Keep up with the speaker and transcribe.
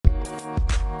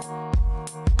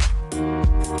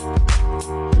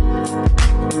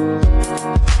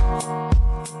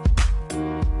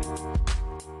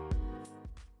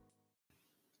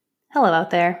Hello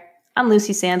out there. I'm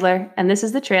Lucy Sandler, and this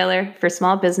is the trailer for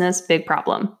Small Business Big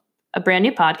Problem, a brand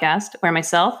new podcast where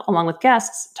myself, along with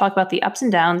guests, talk about the ups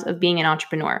and downs of being an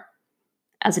entrepreneur.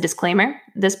 As a disclaimer,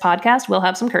 this podcast will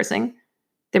have some cursing.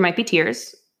 There might be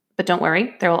tears, but don't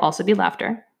worry, there will also be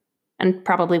laughter. And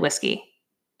probably whiskey.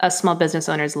 Us small business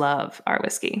owners love our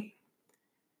whiskey.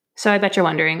 So I bet you're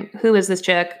wondering, who is this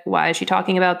chick? Why is she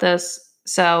talking about this?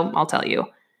 So I'll tell you.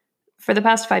 For the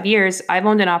past 5 years, I've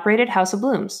owned and operated House of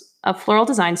Blooms, a floral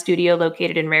design studio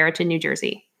located in Raritan, New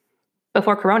Jersey.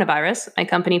 Before coronavirus, my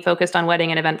company focused on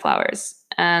wedding and event flowers.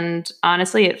 And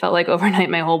honestly, it felt like overnight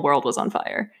my whole world was on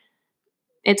fire.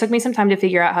 It took me some time to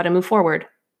figure out how to move forward.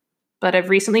 But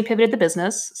I've recently pivoted the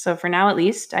business, so for now at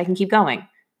least, I can keep going.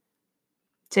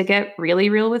 To get really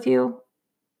real with you,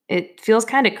 it feels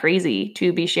kind of crazy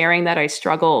to be sharing that I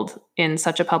struggled in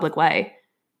such a public way.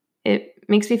 It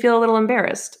makes me feel a little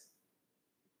embarrassed.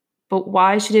 But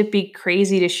why should it be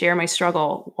crazy to share my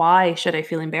struggle? Why should I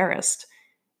feel embarrassed?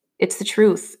 It's the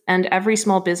truth, and every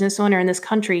small business owner in this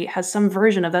country has some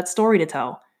version of that story to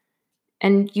tell.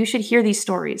 And you should hear these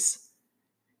stories.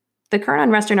 The current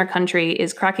unrest in our country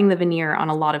is cracking the veneer on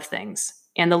a lot of things,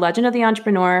 and the legend of the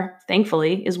entrepreneur,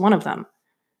 thankfully, is one of them.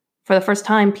 For the first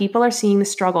time, people are seeing the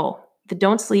struggle. The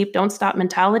don't sleep, don't stop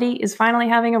mentality is finally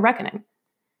having a reckoning.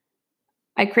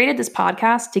 I created this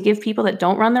podcast to give people that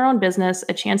don't run their own business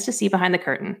a chance to see behind the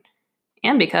curtain,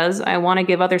 and because I want to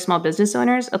give other small business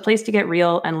owners a place to get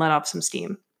real and let off some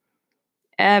steam.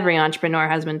 Every entrepreneur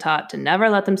has been taught to never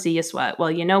let them see you sweat. Well,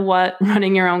 you know what?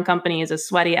 Running your own company is a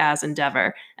sweaty-ass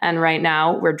endeavor, and right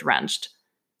now, we're drenched.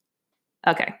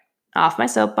 Okay, off my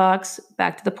soapbox,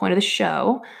 back to the point of the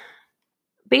show.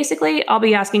 Basically, I'll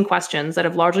be asking questions that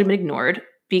have largely been ignored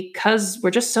because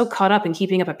we're just so caught up in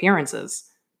keeping up appearances.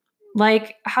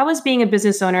 Like, how has being a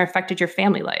business owner affected your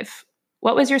family life?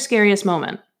 What was your scariest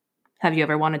moment? Have you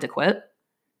ever wanted to quit?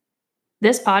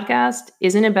 This podcast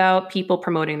isn't about people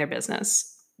promoting their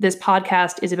business. This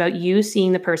podcast is about you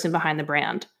seeing the person behind the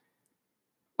brand.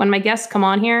 When my guests come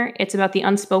on here, it's about the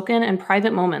unspoken and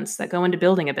private moments that go into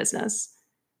building a business.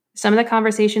 Some of the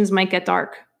conversations might get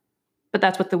dark, but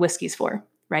that's what the whiskey's for,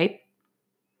 right?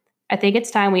 I think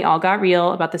it's time we all got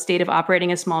real about the state of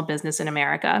operating a small business in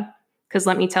America. Because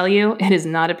let me tell you, it is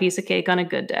not a piece of cake on a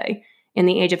good day. In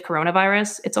the age of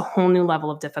coronavirus, it's a whole new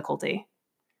level of difficulty.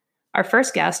 Our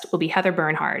first guest will be Heather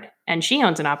Bernhard, and she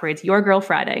owns and operates Your Girl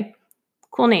Friday.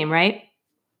 Cool name, right?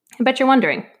 I bet you're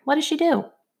wondering, what does she do?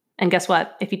 And guess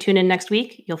what? If you tune in next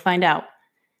week, you'll find out.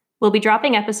 We'll be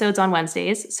dropping episodes on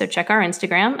Wednesdays, so check our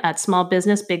Instagram at Small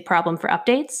Business Big Problem for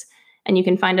updates, and you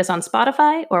can find us on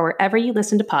Spotify or wherever you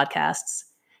listen to podcasts.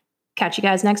 Catch you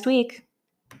guys next week.